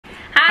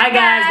Hi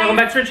guys, welcome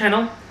back to our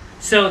channel.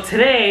 So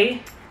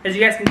today, as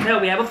you guys can tell,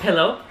 we have a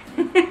pillow.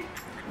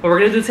 What we're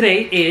gonna do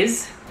today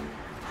is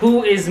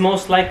who is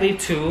most likely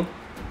to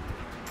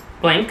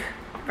blank.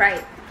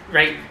 Right.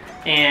 Right.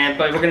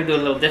 But we're gonna do it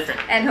a little different.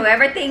 And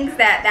whoever thinks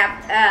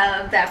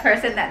that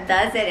person that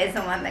does it is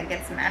the one that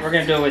gets smashed. We're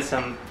gonna do it with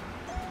some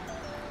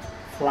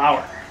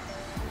flour.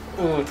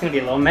 Ooh, it's gonna be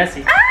a little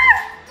messy.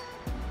 Ah!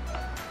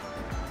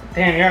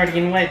 Damn, you're already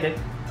getting wet, babe.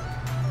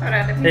 Hold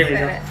on, let me There we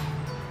set go. it.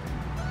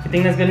 You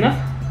think that's good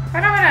enough?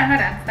 Hold on.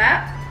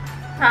 Stop.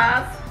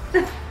 Pause.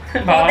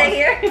 Hold Pause. it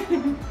here.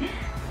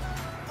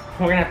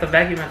 We're gonna have to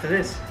vacuum after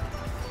this.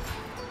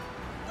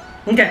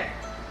 Okay.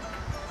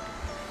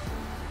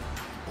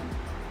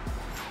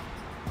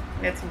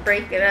 Let's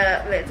break it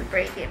up.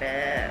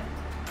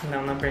 No,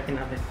 I'm not breaking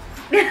up it.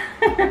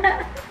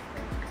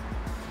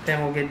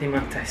 Then we'll get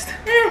demonetized.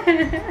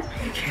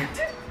 You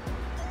can't.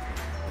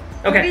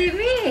 Okay. What do you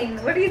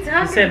mean? What are you talking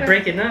about? You said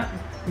break it up.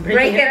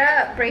 Break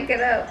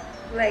it up.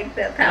 Like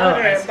the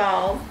powder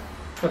balls.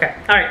 Okay,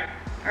 alright.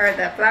 Or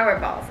the flour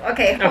balls.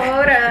 Okay,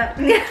 hold up.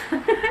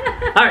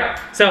 Alright,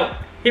 so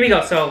here we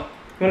go. So, you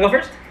wanna go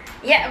first?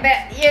 Yeah,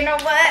 but you know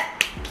what?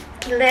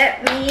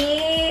 Let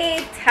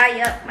me tie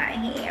up my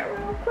hair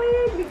real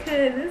quick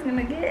because it's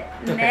gonna get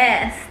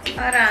nasty.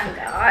 Hold on,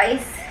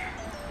 guys.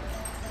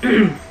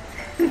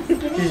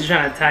 She's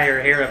trying to tie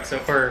her hair up,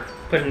 or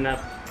putting up,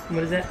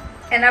 what is that?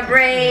 And a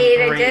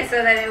braid, just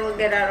so that it will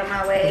get out of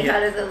my way. Yeah. How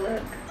does it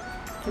look?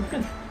 Looks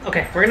good.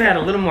 Okay, we're gonna add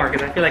a little more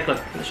because I feel like,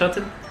 look, the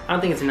Shelton, I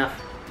don't think it's enough.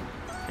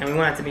 And we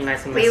want it to be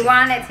nice and messy. We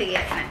want it to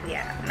get messy.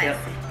 Yep.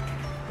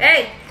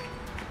 Hey!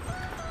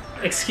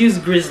 Excuse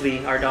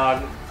Grizzly, our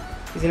dog.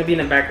 He's gonna be in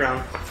the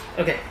background.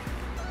 Okay.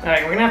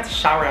 Alright, we're gonna have to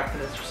shower after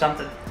this or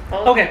something.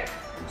 Oh. Okay,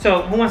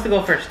 so who wants to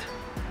go first?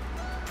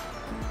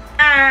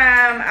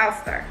 I'll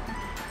start.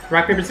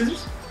 Rock, paper,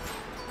 scissors?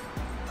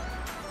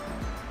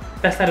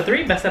 Best out of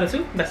 3? Best out of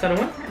 2? Best out of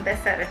 1?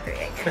 Best out of 3, I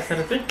guess. Best out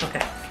of 3?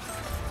 Okay.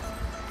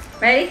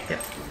 Ready? Yep.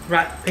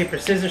 Rock, paper,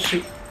 scissors,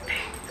 shoot.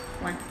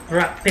 1.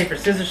 Rock, paper,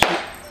 scissors, shoot.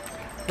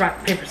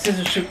 Rock, paper,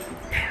 scissors, shoot.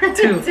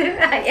 2. 2.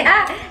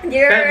 Yeah,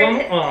 you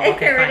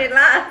already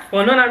lost.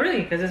 Well, no, not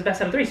really, because it's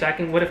best out of 3. So I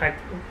can. What if I?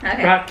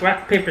 Okay.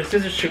 Rock, paper,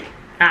 scissors, shoot.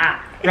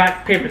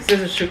 Rock, paper,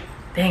 scissors, shoot.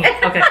 Dang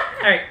it. Okay.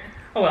 All right.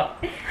 Oh well.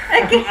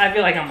 Okay. I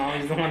feel like I'm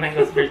always the one that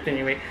goes first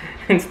anyway,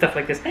 and stuff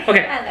like this.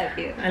 Okay. I love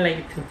you. I like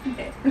you too.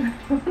 Okay.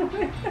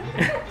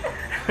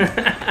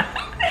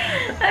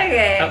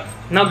 Okay. Oh,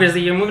 no,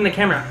 Grizzly, you're moving the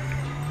camera.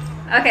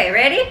 Okay,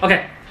 ready?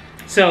 Okay.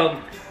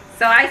 So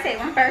I say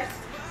one first.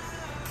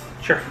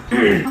 sure.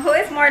 Who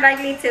is more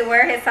likely to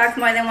wear his socks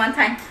more than one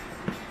time?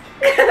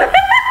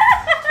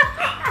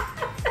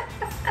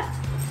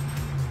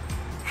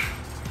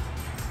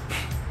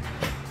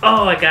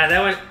 Oh my god,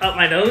 that went up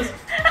my nose.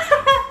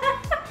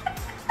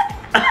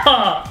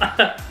 Oh.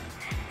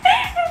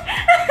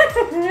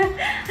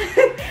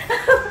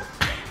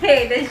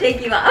 Hey, then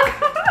shake you off.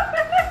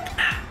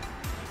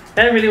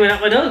 That really went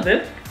up my nose,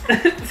 dude.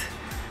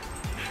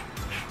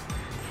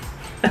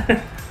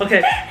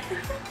 Okay.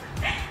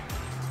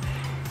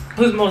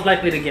 Who's most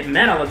likely to get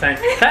mad all the time?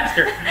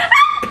 Faster.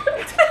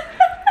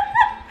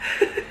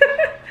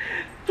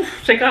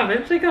 Shake off,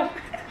 man. Shake off.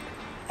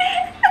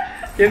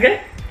 You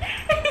okay?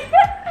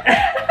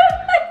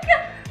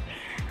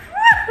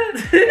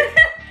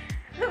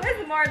 Who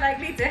is more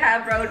likely to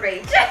have road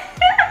rage?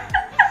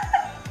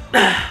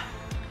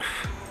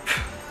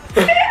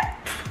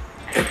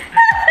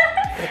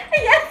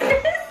 Yes.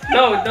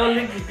 No, don't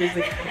lick me,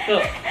 Grizzly.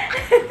 Oh.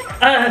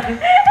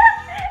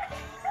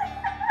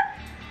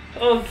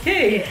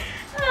 Okay.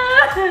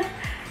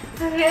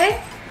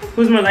 Okay.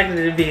 Who's more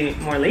likely to be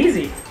more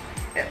lazy?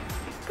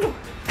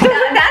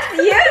 That's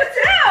you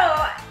too.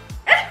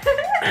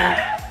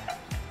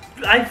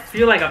 I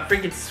feel like I'm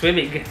freaking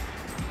swimming.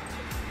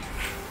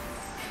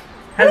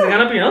 Has it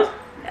gone up your nose?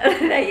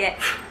 Not yet.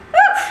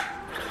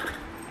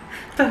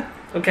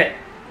 Okay.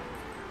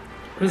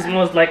 Who's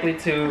most likely Who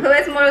to...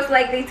 is most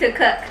likely to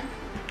cook?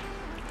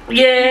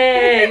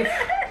 Yay!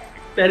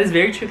 That is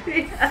very true.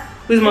 Yeah.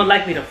 Who's more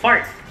likely to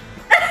fart?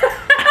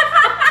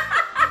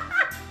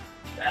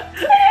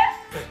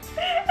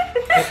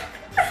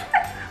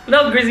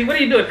 No, Grizzly, what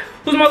are you doing?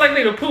 Who's more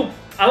likely to poop?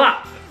 A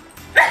lot.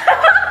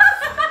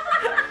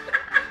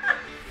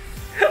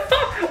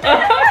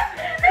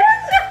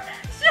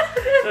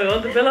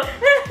 Hold the pillow.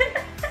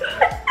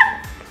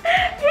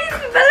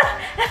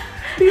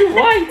 He's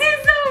white.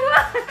 He's so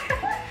white.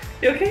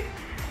 You okay?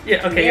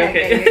 Yeah, okay, Yeah,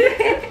 okay.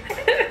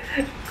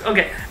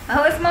 Okay.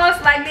 Who's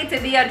most likely to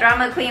be a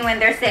drama queen when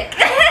they're sick?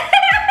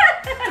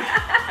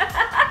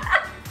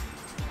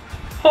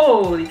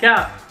 Holy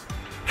cow.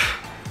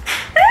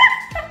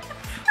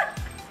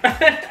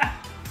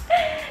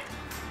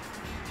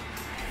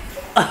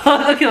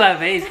 Oh, look at that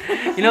face.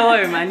 You know what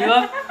it reminds you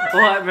of?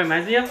 What it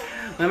reminds me of?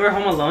 Remember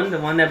Home Alone? The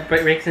one that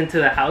breaks into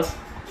the house?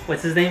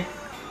 What's his name?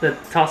 The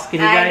tall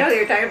skinny guy? I know who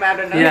you're talking about.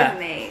 I don't know his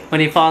name.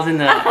 When he falls in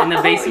the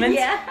basement?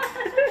 Yeah.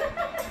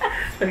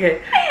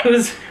 Okay,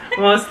 who's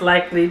most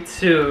likely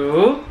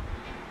to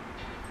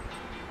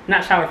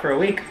not shower for a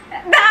week?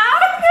 No!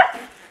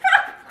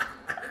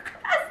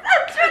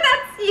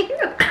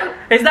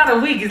 It's not a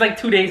week, it's like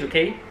 2 days,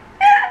 okay?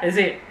 That's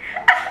it.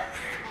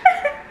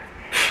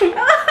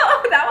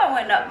 Oh, that one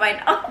went up my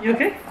nose. You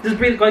okay? Just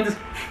breathe, go like this.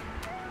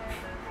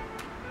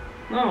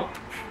 No.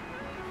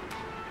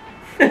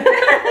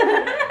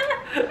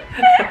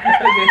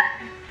 Okay.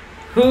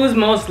 Who's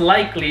most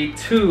likely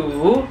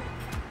to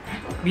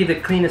be the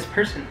cleanest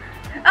person?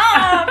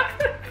 Oh!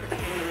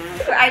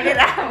 I knew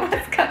that one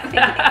was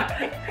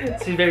coming.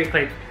 She's very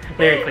clean.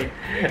 Very clean.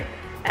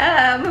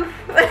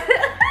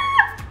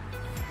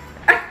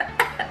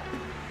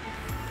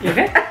 You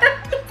okay?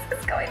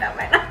 It's going up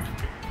my nose.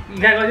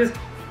 You gotta go like this.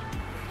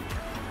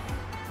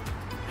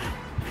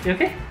 You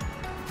okay?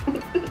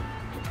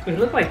 We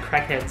look like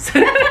crackheads.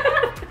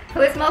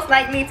 Who is most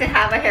likely to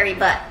have a hairy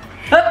butt?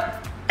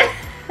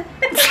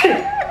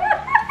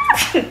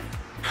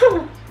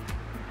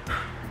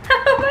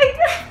 Oh my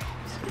god.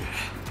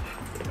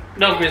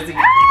 No, Christy.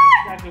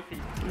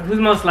 Who's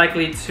most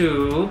likely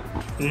to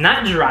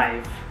not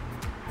drive?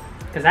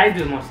 Because I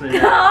do most of the Oh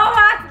drive.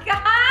 my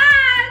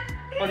god.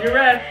 Hold your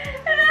breath.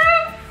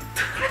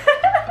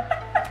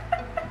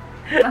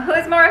 Who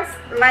is more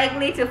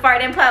likely to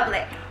fart in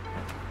public?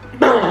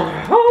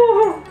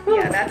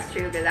 Yeah, that's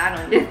true because I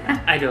don't do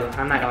that. I do.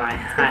 I'm not gonna lie.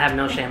 I have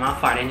no shame. I'll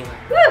fart anyway.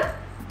 Woo.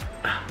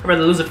 I'd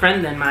rather lose a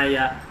friend than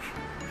my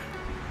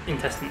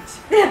intestines.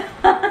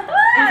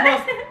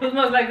 Who's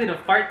most likely to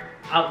fart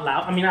out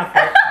loud? I mean, not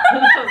fart.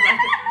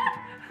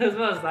 Who's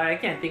most likely? I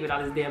can't think with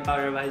all this damn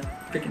powder in my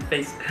freaking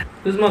face.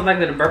 Who's most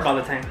likely to burp all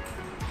the time?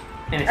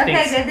 And it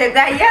stinks.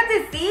 Okay, you have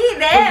to see Who's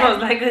that.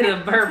 most likely to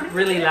burp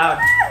really loud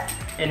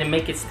and it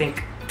make it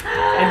stink?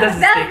 It doesn't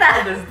That's stink. not-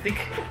 It doesn't stink.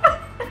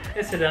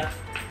 It's enough.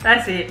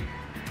 That's it.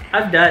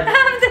 I'm done.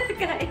 I'm done,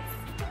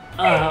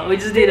 guys. We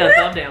just need a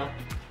thumbnail.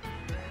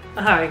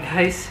 Alright,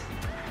 guys.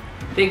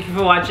 Thank you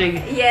for watching.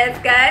 Yes,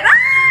 guys.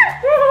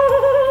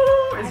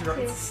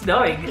 It's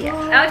snowing.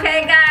 Yeah.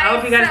 Okay, guys. I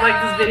hope you guys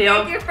liked this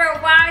video. Thank you for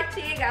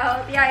watching. I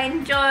hope y'all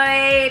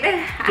enjoyed.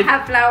 I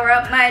have flour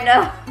up my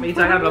nose. What are you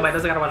talking about? I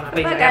gotta watch my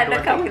face. Look I have at to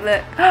look how work. we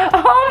look.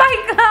 Oh my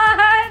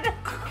god.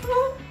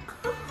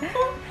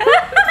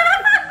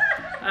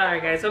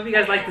 Alright guys, hope you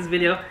guys like this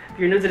video. If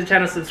you're new to the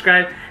channel,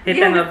 subscribe. Hit that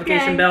Yes,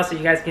 notification guys. bell so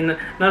you guys can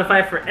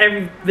notify for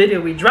every video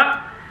we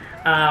drop.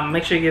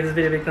 Make sure you give this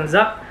video a big thumbs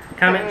up,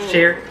 comment,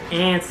 share,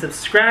 and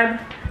subscribe.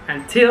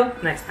 Until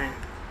next time.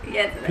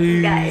 Yes,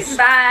 Peace. guys.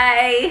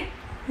 Bye.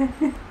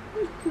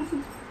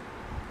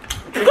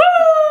 Woo!